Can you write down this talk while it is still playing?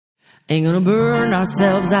Ain't gonna burn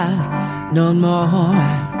ourselves out no more.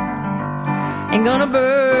 Ain't gonna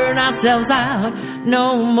burn ourselves out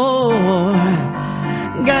no more.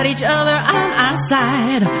 Got each other on our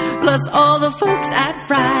side, plus all the folks at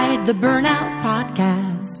Fried, the Burnout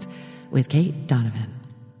Podcast with Kate Donovan.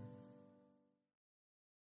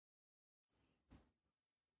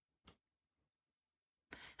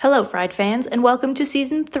 Hello, Fried fans, and welcome to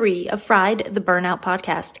Season 3 of Fried, the Burnout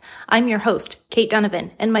Podcast. I'm your host, Kate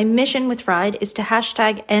Donovan, and my mission with Fried is to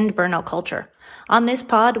hashtag end burnout culture. On this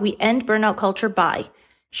pod, we end burnout culture by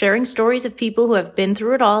sharing stories of people who have been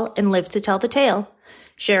through it all and lived to tell the tale,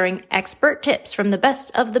 sharing expert tips from the best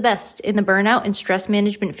of the best in the burnout and stress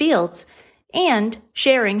management fields, and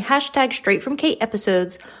sharing hashtag Straight From Kate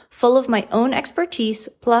episodes full of my own expertise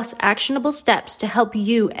plus actionable steps to help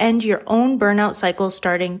you end your own burnout cycle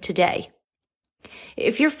starting today.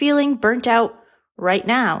 If you're feeling burnt out right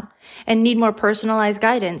now and need more personalized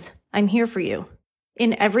guidance, I'm here for you.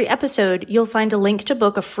 In every episode, you'll find a link to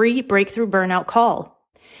book a free breakthrough burnout call.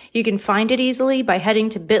 You can find it easily by heading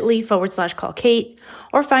to bit.ly/call Kate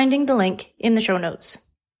or finding the link in the show notes.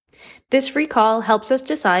 This free call helps us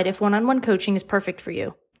decide if one-on-one coaching is perfect for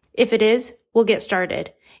you. If it is, we'll get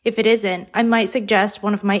started. If it isn't, I might suggest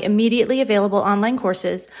one of my immediately available online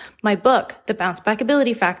courses, my book, The Bounce Back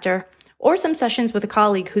Ability Factor, or some sessions with a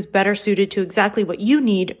colleague who's better suited to exactly what you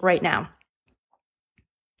need right now.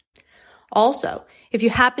 Also, if you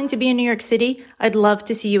happen to be in New York City, I'd love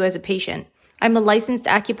to see you as a patient. I'm a licensed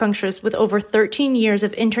acupuncturist with over 13 years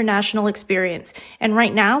of international experience, and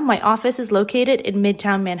right now my office is located in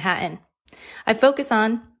Midtown Manhattan. I focus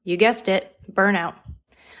on, you guessed it, burnout.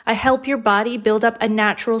 I help your body build up a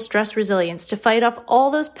natural stress resilience to fight off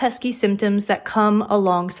all those pesky symptoms that come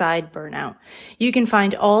alongside burnout. You can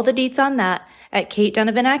find all the deets on that at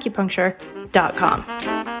katedonovanacupuncture.com.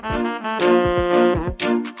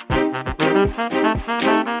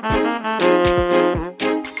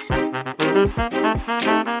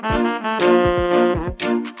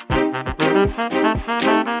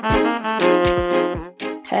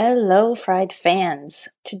 Hello, Fried fans.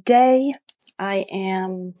 Today I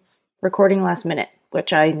am recording last minute,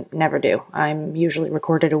 which I never do. I'm usually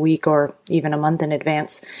recorded a week or even a month in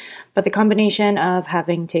advance. But the combination of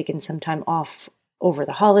having taken some time off over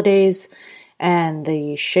the holidays and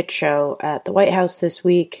the shit show at the White House this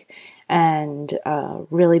week and a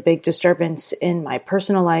really big disturbance in my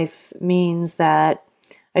personal life means that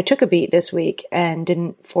I took a beat this week and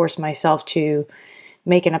didn't force myself to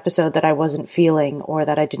make an episode that I wasn't feeling or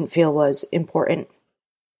that I didn't feel was important.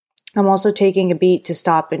 I'm also taking a beat to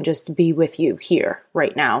stop and just be with you here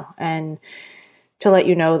right now and to let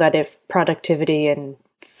you know that if productivity and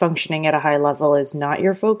functioning at a high level is not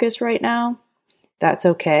your focus right now, that's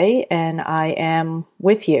okay. And I am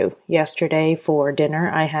with you. Yesterday for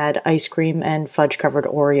dinner, I had ice cream and fudge-covered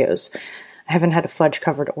Oreos. I haven't had a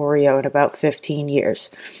fudge-covered Oreo in about 15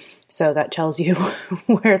 years. So that tells you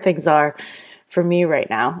where things are for me right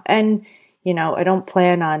now. And, you know, I don't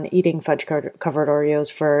plan on eating fudge-covered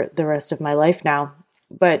Oreos for the rest of my life now.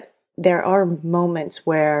 But there are moments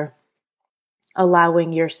where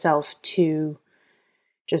allowing yourself to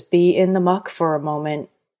just be in the muck for a moment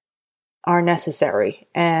are necessary.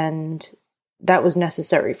 And that was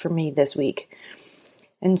necessary for me this week.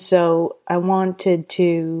 And so I wanted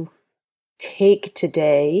to take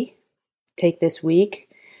this week,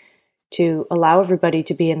 to allow everybody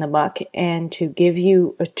to be in the muck and to give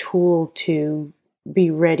you a tool to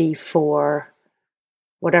be ready for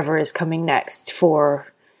whatever is coming next,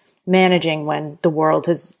 for managing when the world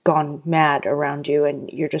has gone mad around you and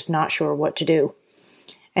you're just not sure what to do.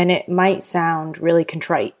 And it might sound really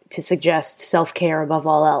contrite to suggest self-care above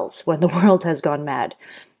all else when the world has gone mad,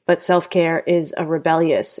 but self-care is a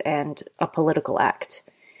rebellious and a political act.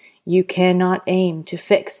 You cannot aim to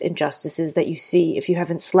fix injustices that you see if you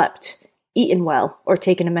haven't slept, eaten well, or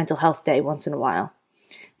taken a mental health day once in a while.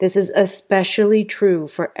 This is especially true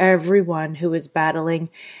for everyone who is battling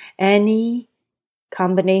any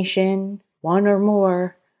combination, one or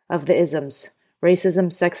more, of the isms: racism,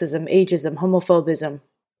 sexism, ageism, homophobism.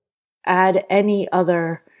 Add any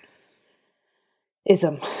other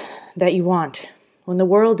ism that you want. When the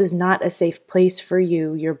world is not a safe place for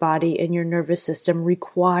you, your body and your nervous system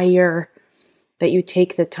require that you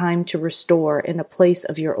take the time to restore in a place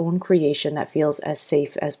of your own creation that feels as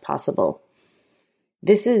safe as possible.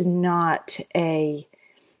 This is not a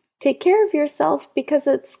take care of yourself because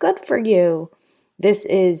it's good for you. This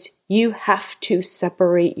is you have to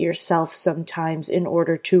separate yourself sometimes in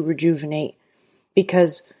order to rejuvenate,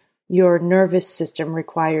 because Your nervous system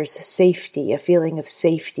requires safety, a feeling of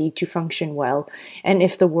safety to function well. And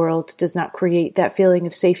if the world does not create that feeling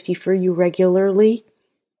of safety for you regularly,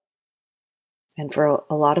 and for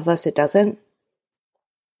a lot of us it doesn't,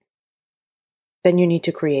 then you need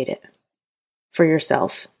to create it for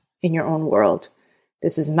yourself in your own world.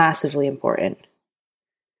 This is massively important.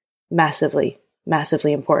 Massively,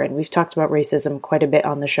 massively important. We've talked about racism quite a bit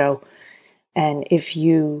on the show. And if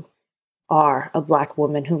you are a Black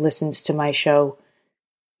woman who listens to my show,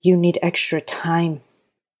 you need extra time.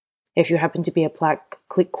 If you happen to be a Black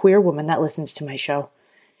queer woman that listens to my show,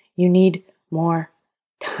 you need more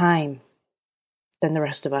time than the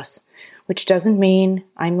rest of us. Which doesn't mean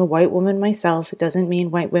I'm a white woman myself. It doesn't mean,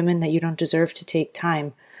 white women, that you don't deserve to take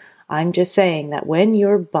time. I'm just saying that when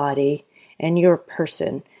your body and your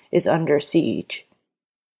person is under siege,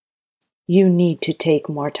 you need to take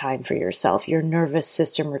more time for yourself. Your nervous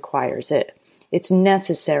system requires it. It's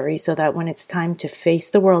necessary so that when it's time to face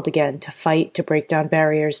the world again, to fight, to break down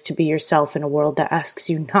barriers, to be yourself in a world that asks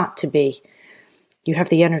you not to be, you have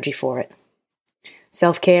the energy for it.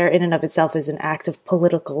 Self-care in and of itself is an act of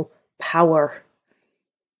political power,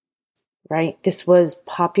 right? This was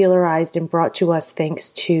popularized and brought to us thanks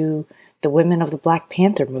to the women of the Black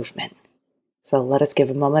Panther movement. So let us give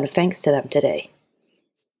a moment of thanks to them today.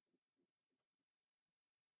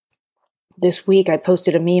 This week, I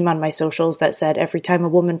posted a meme on my socials that said, every time a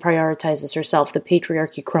woman prioritizes herself, the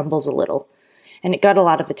patriarchy crumbles a little. And it got a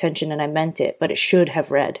lot of attention, and I meant it, but it should have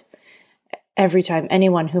read, every time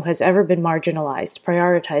anyone who has ever been marginalized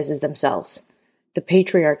prioritizes themselves, the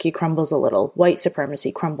patriarchy crumbles a little, white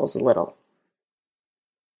supremacy crumbles a little.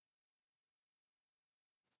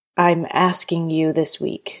 I'm asking you this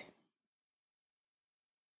week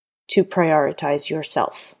to prioritize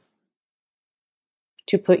yourself.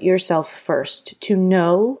 To put yourself first, to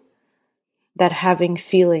know that having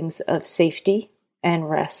feelings of safety and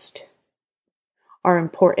rest are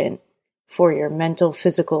important for your mental,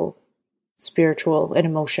 physical, spiritual, and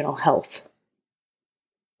emotional health.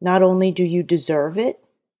 Not only do you deserve it,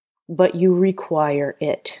 but you require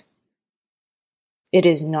it. It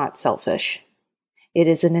is not selfish. It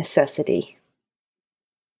is a necessity.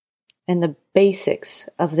 And the basics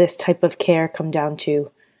of this type of care come down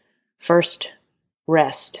to, first,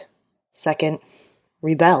 rest. Second,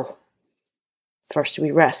 rebel. First,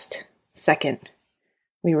 we rest. Second,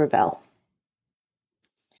 we rebel.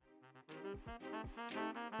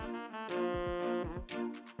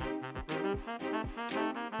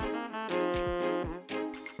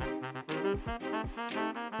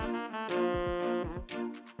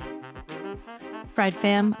 Fried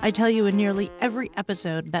fam, I tell you in nearly every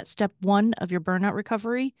episode that step one of your burnout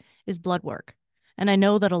recovery is blood work. And I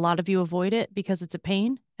know that a lot of you avoid it because it's a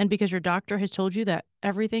pain and because your doctor has told you that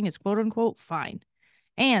everything is quote unquote fine.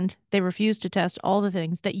 And they refuse to test all the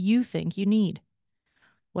things that you think you need.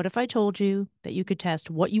 What if I told you that you could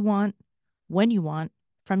test what you want, when you want,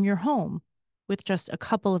 from your home with just a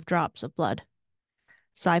couple of drops of blood?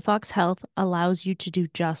 Cyfox Health allows you to do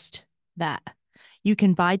just that. You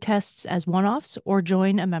can buy tests as one-offs or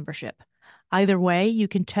join a membership. Either way, you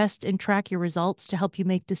can test and track your results to help you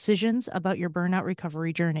make decisions about your burnout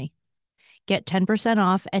recovery journey. Get 10%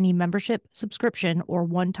 off any membership, subscription, or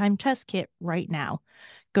one-time test kit right now.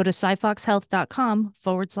 Go to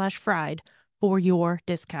cyfoxhealth.com/fried for your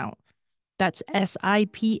discount. That's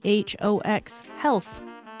SIPHOX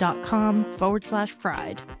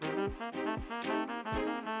health.com/fried.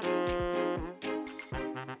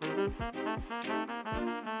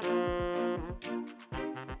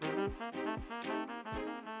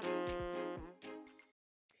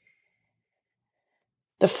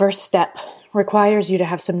 The first step requires you to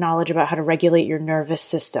have some knowledge about how to regulate your nervous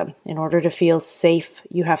system. In order to feel safe,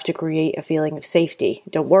 you have to create a feeling of safety.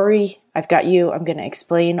 Don't worry, I've got you. I'm going to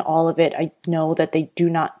explain all of it. I know that they do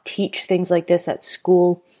not teach things like this at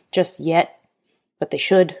school just yet, but they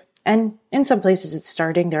should. And in some places it's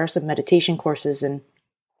starting. There are some meditation courses and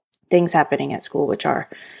things happening at school which are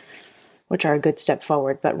a good step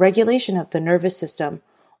forward. But regulation of the nervous system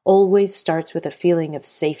always starts with a feeling of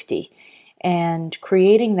safety. And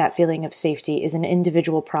creating that feeling of safety is an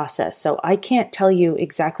individual process. So I can't tell you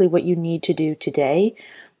exactly what you need to do today,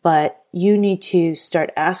 but you need to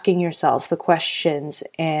start asking yourself the questions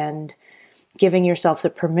and giving yourself the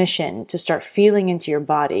permission to start feeling into your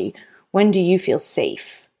body. When do you feel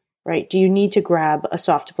safe? Right? Do you need to grab a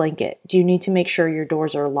soft blanket? Do you need to make sure your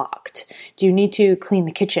doors are locked? Do you need to clean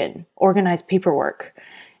the kitchen, organize paperwork?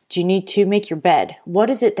 Do you need to make your bed? What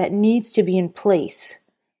is it that needs to be in place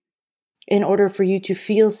in order for you to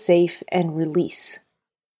feel safe and release,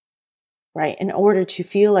 right? In order to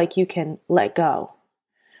feel like you can let go,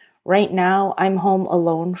 Right now, I'm home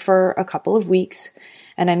alone for a couple of weeks,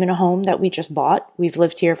 and I'm in a home that we just bought. We've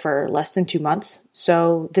lived here for less than 2 months,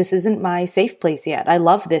 so this isn't my safe place yet. I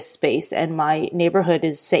love this space, and my neighborhood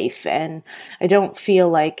is safe, and I don't feel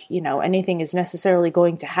like, anything is necessarily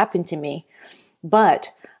going to happen to me.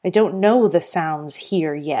 But I don't know the sounds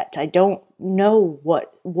here yet. I don't know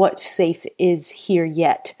what safe is here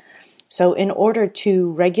yet. So in order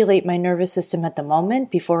to regulate my nervous system at the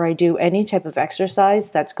moment, before I do any type of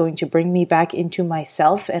exercise that's going to bring me back into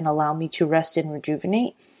myself and allow me to rest and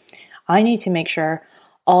rejuvenate, I need to make sure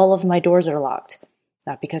all of my doors are locked.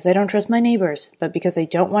 Not because I don't trust my neighbors, but because I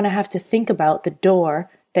don't want to have to think about the door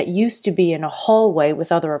that used to be in a hallway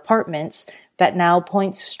with other apartments that now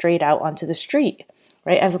points straight out onto the street.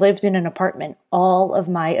 Right? I've lived in an apartment all of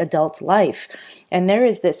my adult life, and there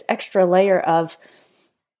is this extra layer of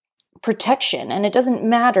protection. And it doesn't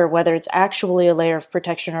matter whether it's actually a layer of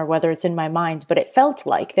protection or whether it's in my mind, but it felt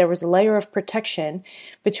like there was a layer of protection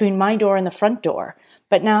between my door and the front door.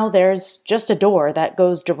 But now there's just a door that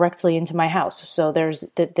goes directly into my house. So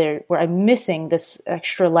where I'm missing this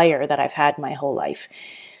extra layer that I've had my whole life.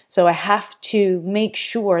 So I have to make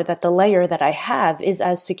sure that the layer that I have is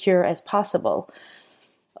as secure as possible.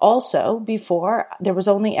 Also, before, there was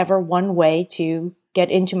only ever one way to get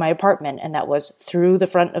into my apartment, and that was through the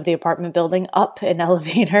front of the apartment building, up an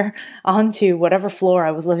elevator, onto whatever floor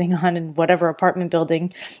I was living on in whatever apartment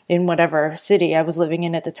building in whatever city I was living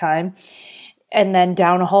in at the time, and then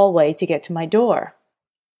down a hallway to get to my door,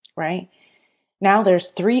 right? Now there's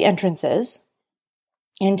 3 entrances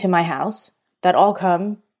into my house that all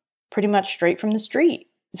come pretty much straight from the street.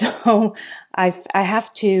 So I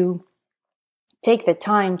have to take the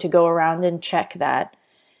time to go around and check that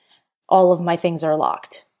all of my things are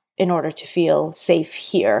locked in order to feel safe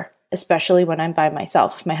here, especially when I'm by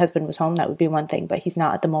myself. If my husband was home, that would be one thing, but he's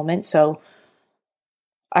not at the moment, so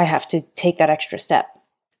I have to take that extra step.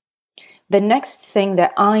 The next thing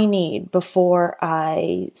that I need before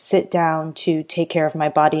I sit down to take care of my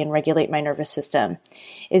body and regulate my nervous system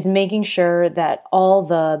is making sure that all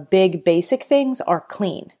the big basic things are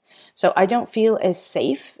clean. So I don't feel as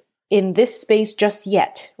safe in this space just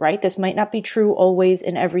yet, right? This might not be true always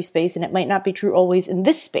in every space, and it might not be true always in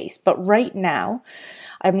this space. But right now,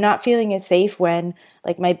 I'm not feeling as safe when,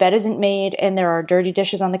 my bed isn't made and there are dirty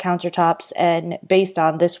dishes on the countertops. And based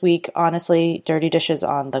on this week, honestly, dirty dishes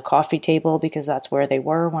on the coffee table, because that's where they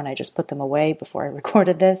were when I just put them away before I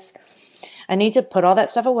recorded this. I need to put all that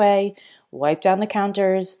stuff away, wipe down the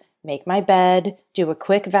counters, make my bed, do a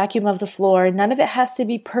quick vacuum of the floor. None of it has to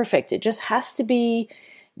be perfect. It just has to be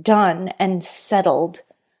done and settled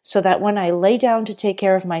so that when I lay down to take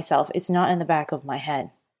care of myself, it's not in the back of my head.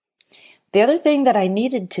 The other thing that I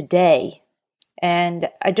needed today, and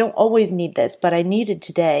I don't always need this, but I needed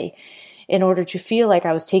today in order to feel like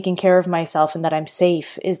I was taking care of myself and that I'm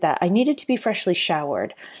safe, is that I needed to be freshly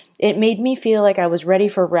showered. It made me feel like I was ready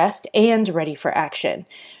for rest and ready for action.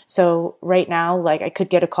 So right now, I could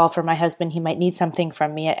get a call from my husband. He might need something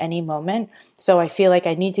from me at any moment. So I feel like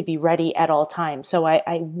I need to be ready at all times. So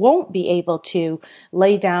I won't be able to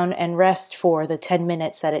lay down and rest for the 10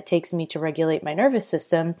 minutes that it takes me to regulate my nervous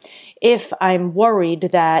system if I'm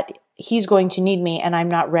worried that he's going to need me and I'm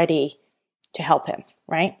not ready to help him,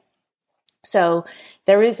 right? So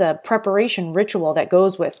there is a preparation ritual that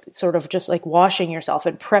goes with sort of just washing yourself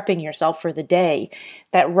and prepping yourself for the day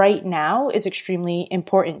that right now is extremely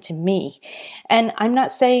important to me. And I'm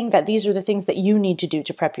not saying that these are the things that you need to do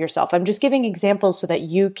to prep yourself. I'm just giving examples so that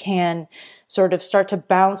you can sort of start to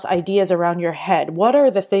bounce ideas around your head. What are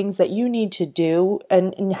the things that you need to do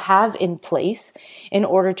and have in place in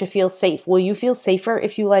order to feel safe? Will you feel safer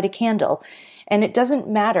if you light a candle? And it doesn't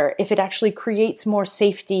matter if it actually creates more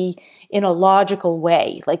safety in a logical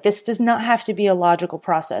way. This does not have to be a logical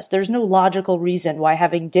process. There's no logical reason why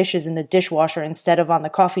having dishes in the dishwasher instead of on the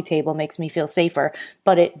coffee table makes me feel safer,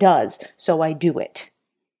 but it does, so I do it,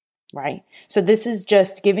 right? So this is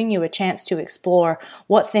just giving you a chance to explore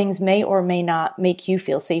what things may or may not make you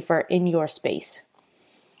feel safer in your space.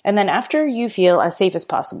 And then after you feel as safe as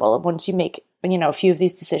possible, once you make, a few of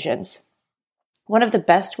these decisions, one of the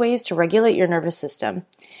best ways to regulate your nervous system,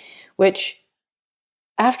 which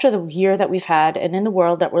after the year that we've had and in the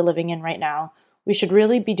world that we're living in right now, we should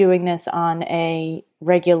really be doing this on a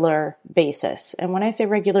regular basis. And when I say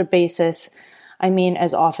regular basis, I mean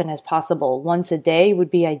as often as possible. Once a day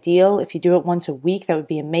would be ideal. If you do it once a week, that would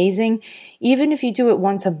be amazing. Even if you do it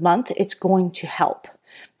once a month, it's going to help.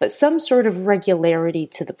 But some sort of regularity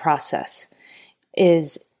to the process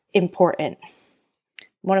is important.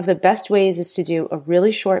 One of the best ways is to do a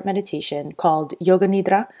really short meditation called Yoga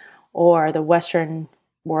Nidra, or the Western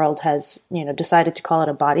world has, decided to call it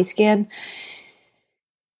a body scan.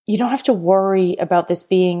 You don't have to worry about this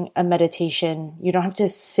being a meditation. You don't have to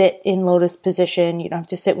sit in lotus position. You don't have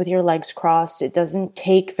to sit with your legs crossed. It doesn't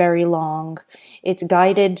take very long. It's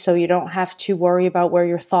guided, so you don't have to worry about where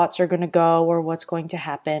your thoughts are going to go or what's going to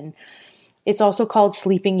happen. It's also called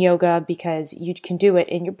sleeping yoga because you can do it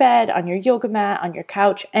in your bed, on your yoga mat, on your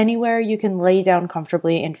couch, anywhere you can lay down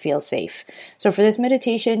comfortably and feel safe. So for this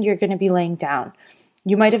meditation, you're going to be laying down.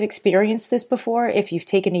 You might have experienced this before if you've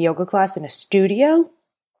taken a yoga class in a studio.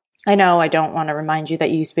 I know I don't want to remind you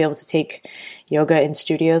that you used to be able to take yoga in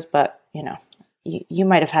studios, but you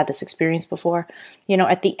might have had this experience before.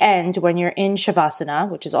 At the end, when you're in Shavasana,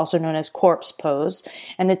 which is also known as corpse pose,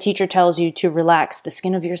 and the teacher tells you to relax the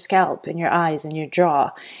skin of your scalp and your eyes and your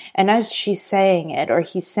jaw. And as she's saying it, or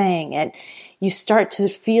he's saying it, you start to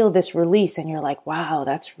feel this release and you're like, wow,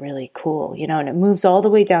 that's really cool. And it moves all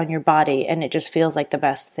the way down your body and it just feels like the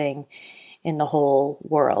best thing in the whole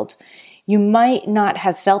world. You might not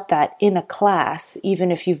have felt that in a class,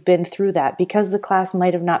 even if you've been through that, because the class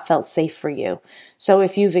might have not felt safe for you. So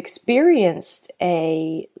if you've experienced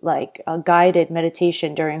a guided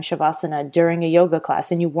meditation during Shavasana, during a yoga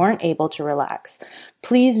class, and you weren't able to relax,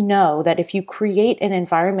 please know that if you create an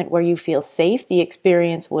environment where you feel safe, the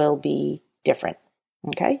experience will be different.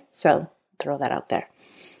 Okay? So throw that out there.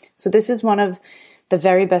 So this is one of the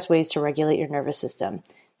very best ways to regulate your nervous system.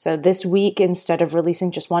 So this week, instead of releasing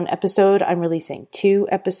just one episode, I'm releasing 2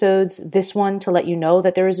 episodes. This one to let you know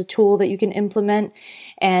that there is a tool that you can implement,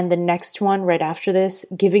 and the next one right after this,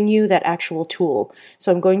 giving you that actual tool.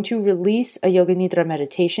 So I'm going to release a Yoga Nidra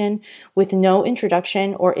meditation with no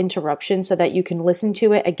introduction or interruption so that you can listen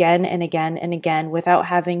to it again and again and again without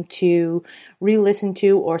having to re-listen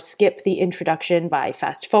to or skip the introduction by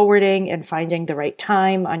fast forwarding and finding the right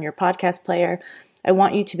time on your podcast player. I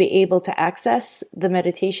want you to be able to access the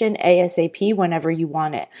meditation ASAP whenever you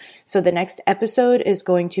want it. So the next episode is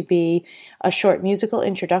going to be a short musical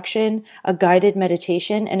introduction, a guided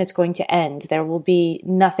meditation, and it's going to end. There will be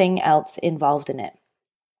nothing else involved in it.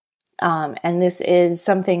 And this is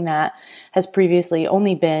something that has previously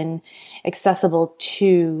only been accessible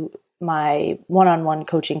to my one-on-one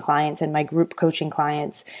coaching clients and my group coaching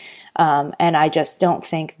clients. And I just don't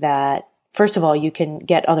think that, first of all, you can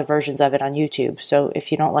get other versions of it on YouTube. So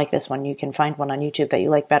if you don't like this one, you can find one on YouTube that you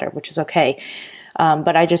like better, which is okay.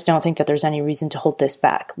 But I just don't think that there's any reason to hold this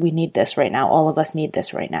back. We need this right now. All of us need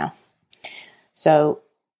this right now. So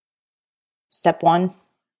step 1,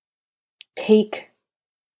 take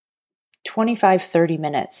 25, 30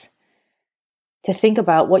 minutes to think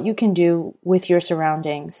about what you can do with your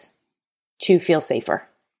surroundings to feel safer.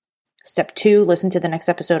 Step 2, listen to the next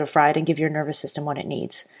episode of Fried and give your nervous system what it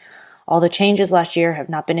needs. All the changes last year have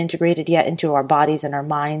not been integrated yet into our bodies and our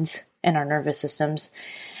minds and our nervous systems.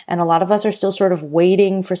 And a lot of us are still sort of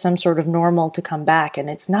waiting for some sort of normal to come back, and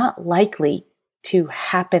it's not likely to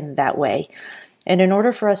happen that way. And in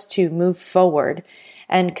order for us to move forward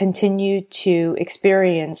and continue to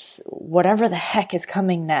experience whatever the heck is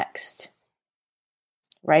coming next,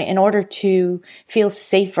 right? In order to feel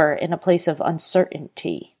safer in a place of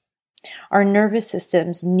uncertainty, our nervous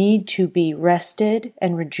systems need to be rested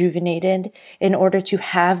and rejuvenated in order to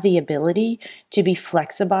have the ability to be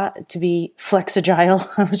flexible, to be flexagile.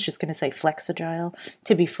 I was just going to say flexagile,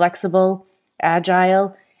 to be flexible,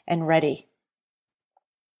 agile, and ready.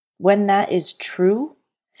 When that is true,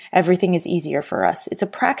 everything is easier for us. It's a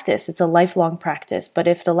practice. It's a lifelong practice. But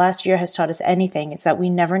if the last year has taught us anything, it's that we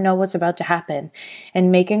never know what's about to happen.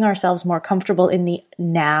 And making ourselves more comfortable in the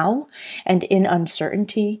now and in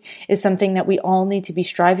uncertainty is something that we all need to be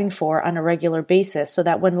striving for on a regular basis, so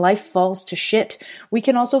that when life falls to shit, we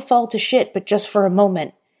can also fall to shit, but just for a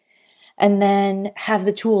moment. And then have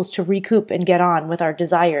the tools to recoup and get on with our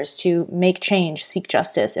desires to make change, seek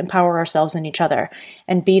justice, empower ourselves and each other,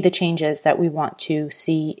 and be the changes that we want to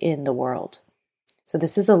see in the world. So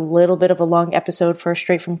this is a little bit of a long episode for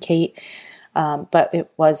Straight from Kate, but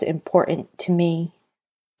it was important to me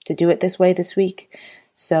to do it this way this week.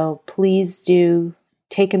 So please do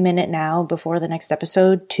take a minute now before the next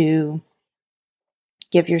episode to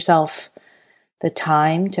give yourself the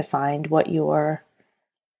time to find what your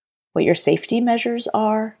safety measures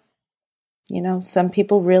are. Some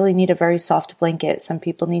people really need a very soft blanket. Some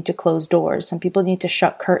people need to close doors. Some people need to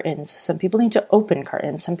shut curtains. Some people need to open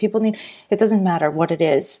curtains. Some people it doesn't matter what it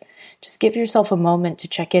is. Just give yourself a moment to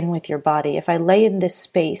check in with your body. If I lay in this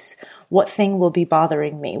space, what thing will be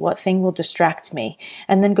bothering me? What thing will distract me?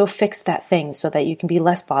 And then go fix that thing so that you can be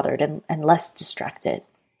less bothered and less distracted.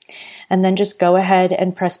 And then just go ahead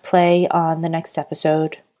and press play on the next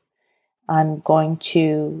episode. I'm going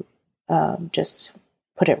to just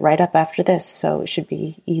put it right up after this, so it should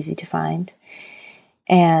be easy to find.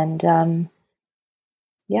 And I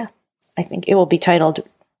think it will be titled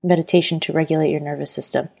Meditation to Regulate Your Nervous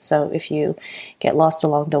System. So if you get lost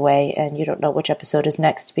along the way and you don't know which episode is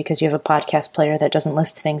next because you have a podcast player that doesn't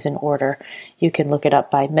list things in order, you can look it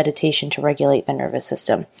up by Meditation to Regulate the Nervous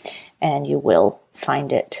System, and you will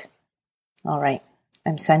find it. All right.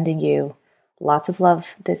 I'm sending you lots of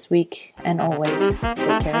love this week, and always take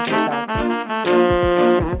care of yourselves.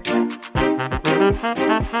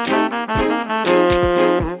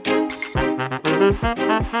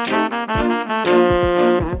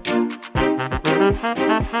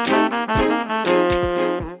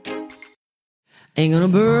 Ain't gonna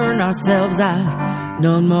burn ourselves out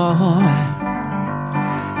no more.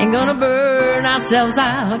 Ain't gonna burn ourselves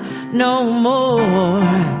out no more.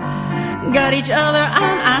 Got each other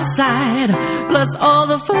on our side, plus all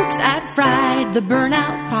the folks at Fried, the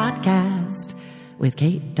Burnout Podcast with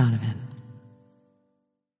Kate Donovan.